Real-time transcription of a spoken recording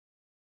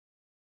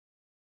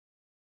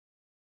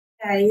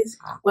Guys,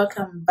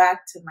 welcome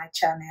back to my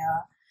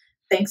channel.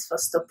 Thanks for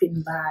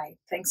stopping by.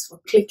 Thanks for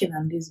clicking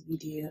on this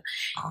video.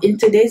 In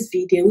today's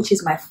video, which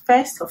is my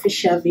first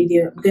official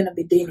video, I'm going to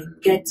be doing a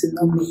get to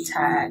know me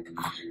tag.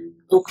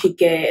 Hope you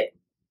get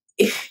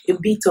a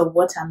bit of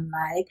what I'm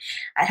like.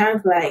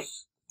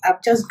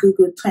 I've just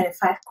googled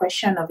 25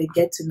 questions of a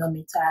get to know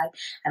me tag,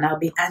 and I'll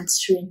be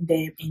answering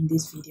them in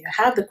this video.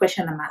 I have the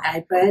question on my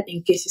iPad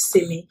in case you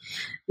see me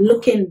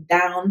looking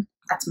down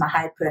at my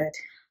iPad.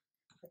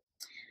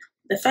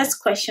 The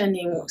first question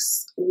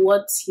is,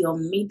 what's your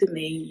middle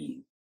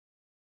name?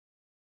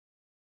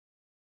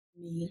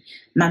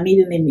 My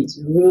middle name is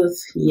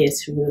Ruth.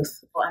 Yes,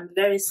 Ruth. I'm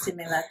very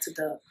similar to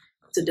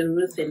the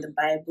Ruth in the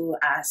Bible.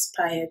 I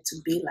aspire to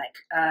be like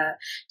her.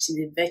 She's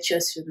a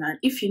virtuous woman.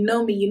 If you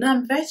know me, you know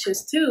I'm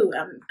virtuous too.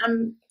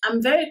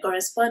 I'm very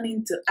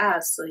corresponding to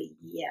her. So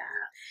yeah.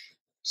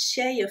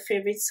 Share your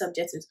favorite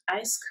subject in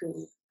high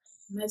school.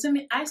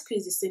 High school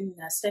is the same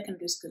as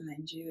secondary school in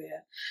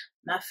Nigeria.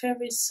 My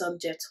favorite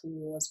subject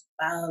was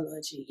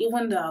biology.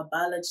 Even though our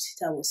biology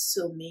teacher was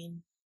so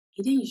mean,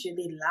 he didn't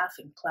usually laugh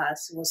in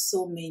class. It was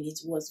so mean.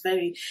 It was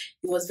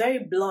very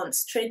blunt,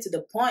 straight to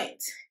the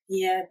point.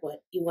 Yeah,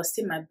 but it was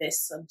still my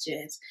best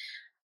subject.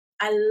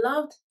 I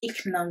loved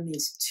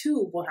economics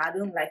too, but I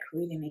don't like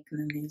reading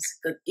economics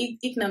because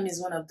economics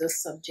is one of those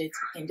subjects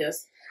you can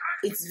just,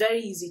 it's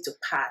very easy to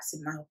pass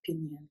in my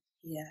opinion.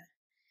 Yeah.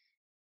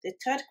 The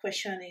third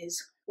question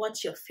is,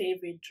 what's your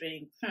favorite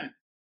drink?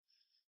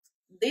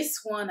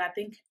 This one, I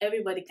think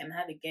everybody can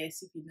have a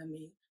guess if you know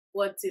me.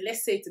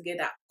 Let's say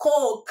together,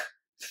 Coke.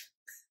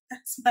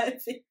 That's my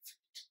favorite.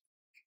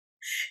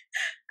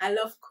 I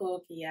love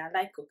Coke. Yeah, I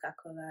like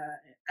Coca-Cola.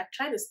 I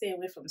try to stay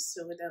away from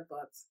soda,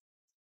 but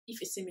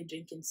if you see me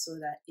drinking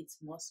soda, it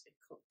must be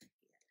Coke.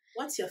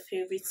 What's your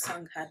favorite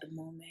song at the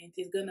moment?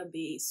 It's gonna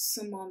be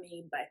Sumo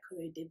Me by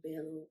Corey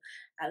Bello.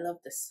 I love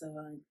the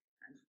song.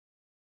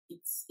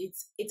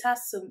 It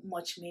has so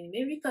much meaning.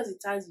 Maybe because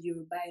it has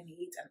Yoruba in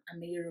it, and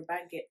I'm a Yoruba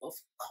girl, of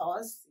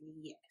course.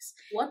 Yes.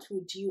 What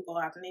would you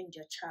or have named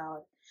your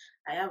child?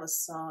 I have a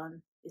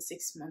son, a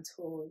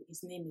 6-month-old.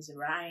 His name is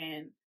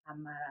Ryan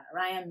Amara.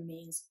 Ryan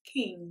means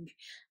king,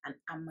 and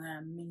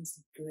Amara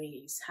means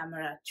grace.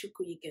 Amara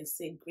Chuku, you can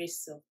say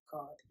grace of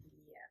God.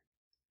 Yeah.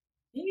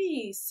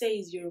 Maybe say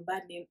his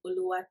Yoruba name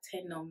Oluwa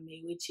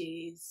Tenome, which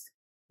is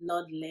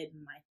Lord led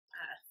my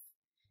path.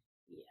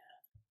 Yeah.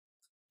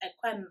 I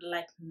quite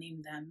like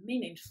names that are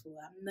meaningful.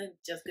 I'm not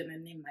just gonna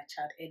name my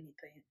child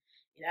anything.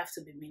 It has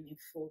to be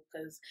meaningful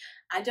because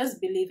I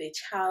just believe a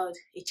child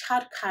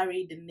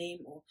carry the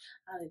name, or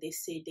how do they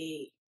say,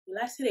 they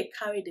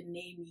carry the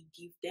name you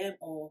give them,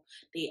 or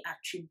they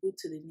attribute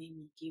to the name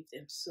you give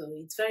them. So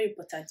it's very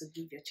important to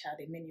give your child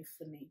a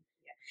meaningful name.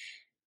 Yeah.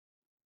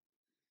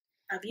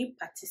 Have you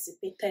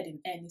participated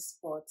in any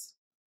sports?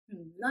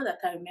 Not that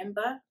I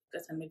remember,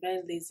 because I'm a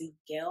very lazy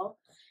girl.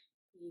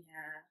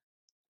 Yeah,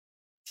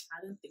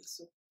 I don't think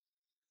so.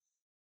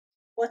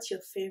 What's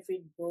your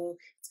favorite book?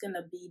 It's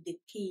gonna be The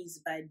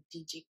Keys by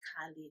DJ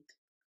Khaled.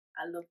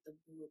 I love the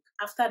book.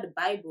 After the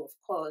Bible, of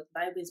course.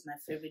 Bible is my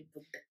favorite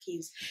book. The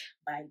Keys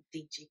by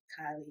DJ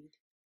Khaled.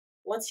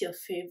 What's your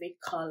favorite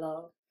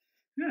color?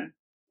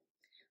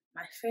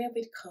 My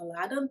favorite color.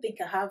 I don't think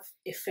I have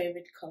a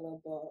favorite color,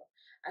 but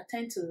I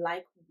tend to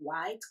like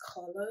white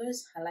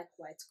colors. I like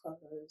white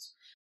colors.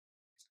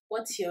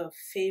 What's your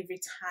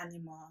favorite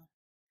animal?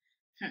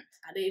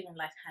 I don't even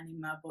like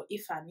animal, but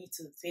if I need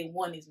to say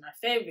one is my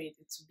favorite,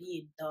 it would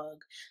be a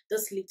dog.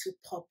 Those little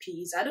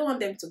puppies. I don't want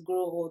them to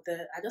grow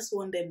older. I just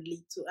want them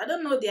little. I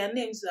don't know their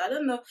names. So I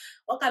don't know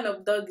what kind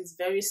of dog is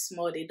very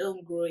small. They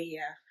don't grow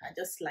here. I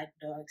just like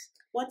dogs.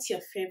 What's your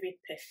favorite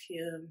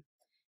perfume?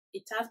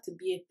 It has to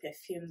be a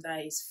perfume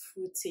that is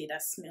fruity,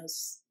 that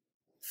smells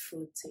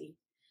fruity.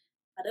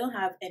 I don't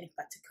have any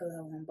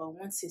particular one, but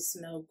once it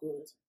smells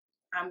good,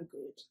 I'm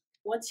good.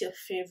 What's your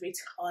favorite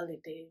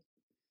holiday?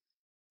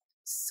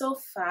 So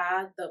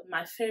far,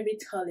 my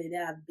favorite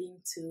holiday I've been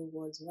to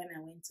was when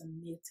I went to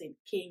Milton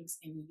Keynes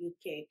in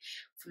UK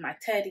for my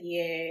 3rd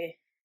year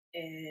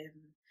um,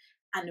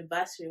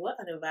 anniversary. What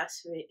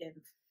anniversary?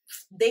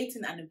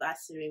 Dating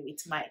anniversary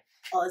with my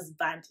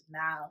husband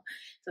now.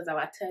 So it's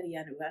our 3rd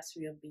year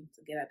anniversary of being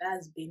together.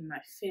 That's been my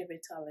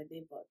favorite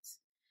holiday, but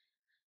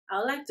I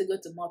would like to go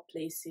to more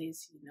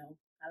places, you know.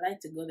 I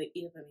like to go to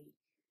Italy.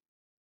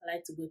 I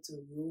like to go to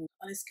Rome.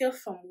 On a scale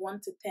from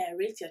 1 to 10,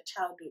 rate your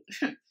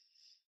childhood.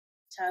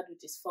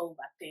 Childhood is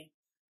 4/10.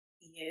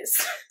 Yes.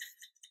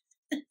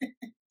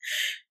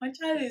 My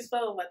childhood is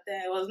 4/10.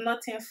 It was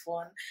nothing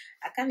fun.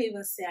 I can't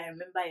even say I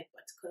remember a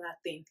particular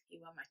thing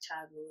about my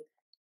childhood.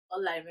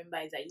 All I remember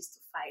is I used to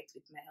fight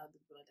with my elder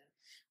brother.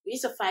 We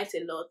used to fight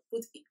a lot,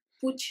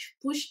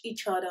 push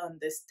each other on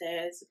the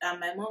stairs, and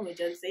my mom would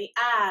just say,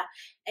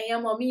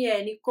 and mommy,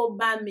 it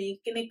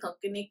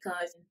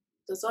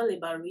was all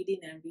about reading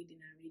and reading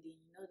and reading.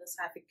 You know, those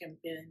African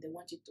parents, they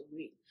want you to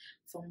read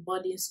from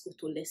boarding school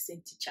to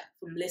lesson teacher,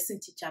 from lesson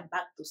teacher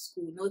back to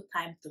school. No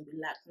time to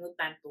relax, no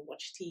time to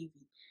watch TV.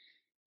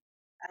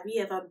 Have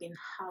you ever been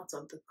out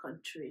of the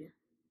country?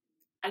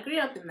 I grew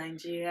up in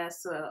Nigeria,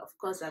 so of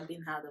course I've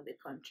been out of the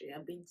country.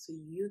 I've been to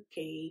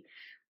UK,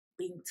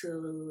 been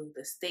to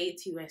the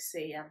States,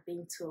 USA. I've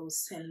been to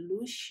St.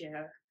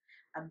 Lucia.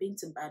 I've been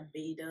to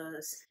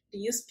Barbados. Do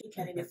you speak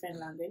any different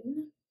language?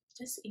 No,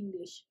 just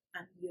English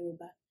and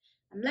Yoruba.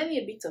 I'm learning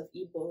a bit of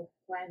Igbo.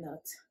 Why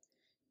not?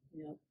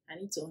 I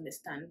need to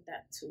understand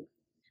that too.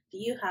 Do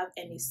you have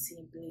any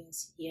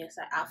siblings? Yes,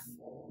 I have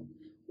four.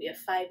 We are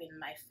five in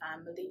my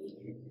family.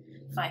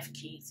 Five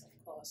kids,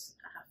 of course.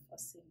 I have four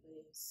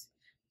siblings.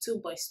 Two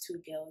boys,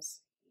 two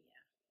girls.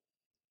 Yeah.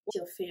 What's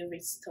your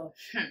favorite store?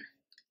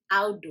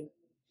 Aldo.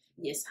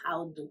 Yes,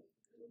 Aldo.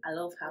 I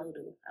love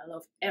Aldo. I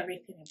love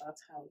everything about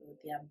Aldo.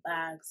 Their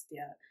bags,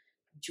 their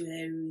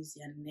jewelries,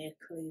 their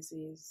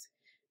necklaces.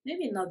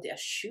 Maybe not their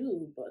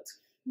shoe, but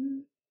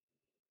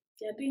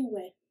they're doing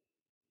well.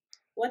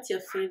 What's your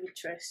favorite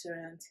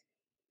restaurant?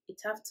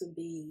 It have to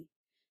be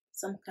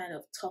some kind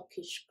of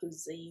Turkish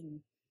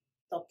cuisine.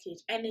 Turkish,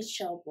 any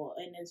shop or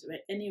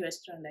any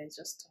restaurant that is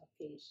just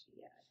Turkish.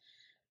 Yeah,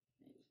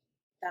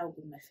 that would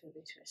be my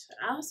favorite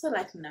restaurant. I also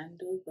like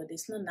Nando's, but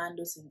there's no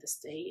Nando's in the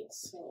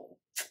States, so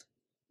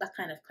that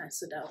kind of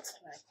cancelled out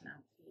right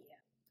now.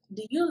 Yeah.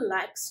 Do you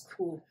like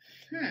school?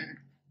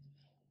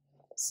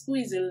 School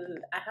is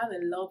I have a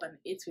love and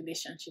hate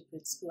relationship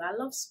with school. I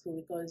love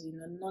school because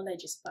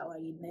knowledge is power.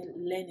 You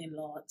learn a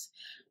lot,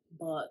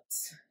 but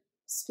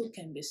school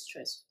can be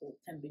stressful,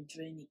 can be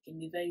draining, can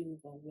be very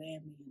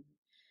overwhelming.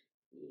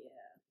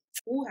 Yeah.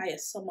 Who are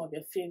some of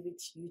your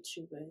favorite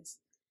YouTubers?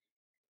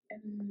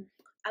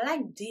 I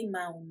like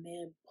Dima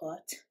Umer,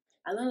 but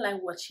I don't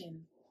like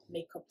watching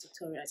makeup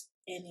tutorials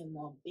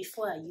anymore.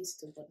 Before I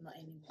used to, but not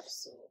anymore.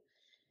 So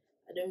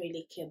I don't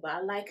really care. But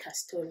I like her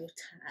story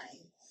time.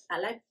 I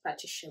like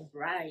Patricia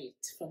Bright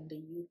from the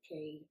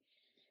UK.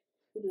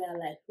 Who do I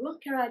like?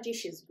 Ronke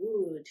Rajesh is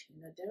good.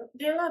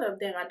 There are a lot of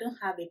them. I don't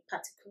have a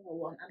particular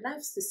one. I like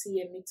to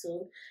see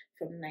Emito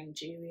from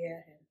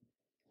Nigeria.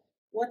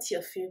 What's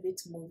your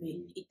favorite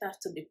movie? It has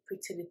to be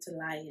Pretty Little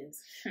Liars.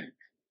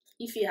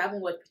 If you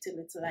haven't watched Pretty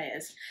Little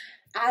Liars,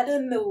 I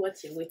don't know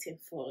what you're waiting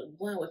for.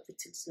 Go and watch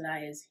Pretty Little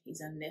Liars.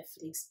 It's on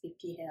Netflix,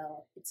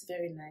 PPL. It's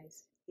very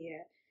nice.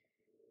 Yeah.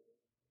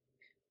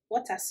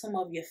 What are some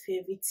of your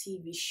favorite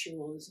TV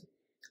shows?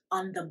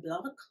 On the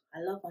Block. I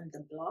love On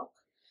the Block.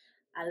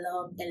 I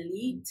love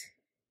Elite.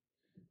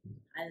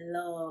 I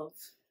love,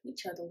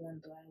 which other one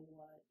do I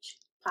watch?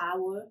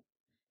 Power.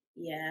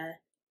 Yeah.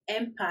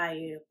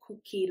 Empire,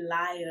 Cookie,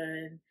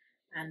 Lion,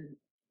 and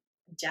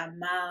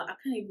Jamal. I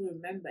can't even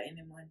remember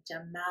anymore.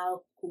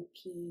 Jamal,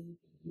 Cookie,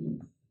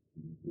 and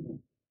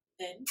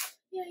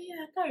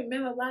I can't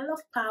remember. But I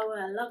love Power.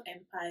 I love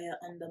Empire,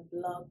 On the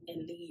Block,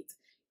 Elite.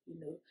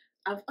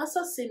 I've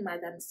also seen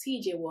Madam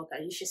CJ Walker.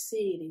 You should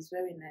see it. It's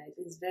very nice.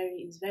 It's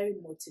very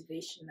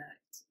motivational.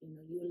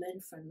 You learn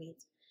from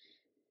it.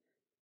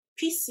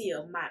 PC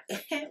or Mac?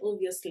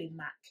 Obviously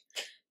Mac.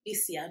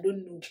 PC, I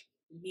don't know.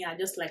 Me, I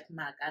just like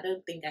Mac. I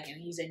don't think I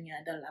can use any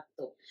other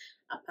laptop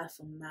apart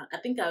from Mac. I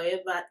think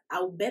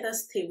I'll better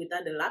stay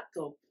without the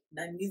laptop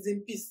than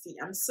using PC.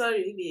 I'm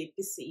sorry if you're a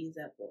PC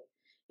user, but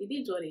it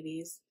is what it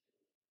is.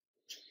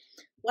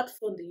 What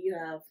phone do you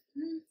have?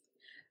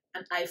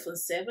 An iPhone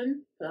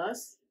 7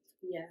 Plus?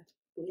 Yeah,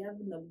 we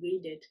haven't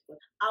upgraded. But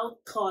how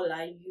tall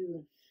are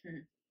you?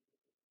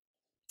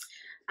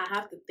 I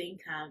have to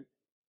think I'm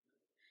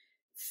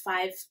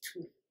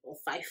 5'2" or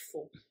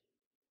 5'4".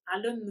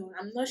 I don't know.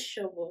 I'm not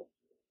sure, but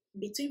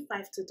between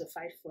 5'2" to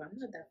 5'4". I'm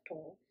not that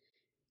tall.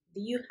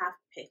 Do you have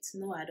pets?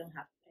 No, I don't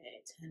have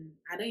pets, and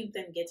I don't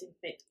intend getting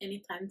pet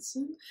anytime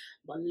soon.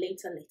 But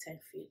later in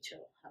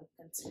future, I'll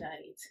consider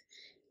it.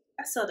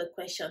 That's all the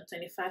question.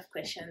 25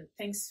 questions.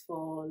 Thanks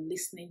for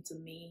listening to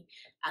me.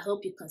 I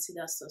hope you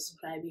consider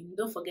subscribing.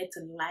 Don't forget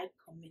to like,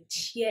 comment,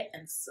 share,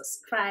 and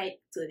subscribe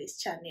to this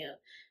channel.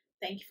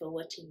 Thank you for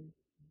watching.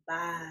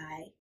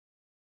 Bye.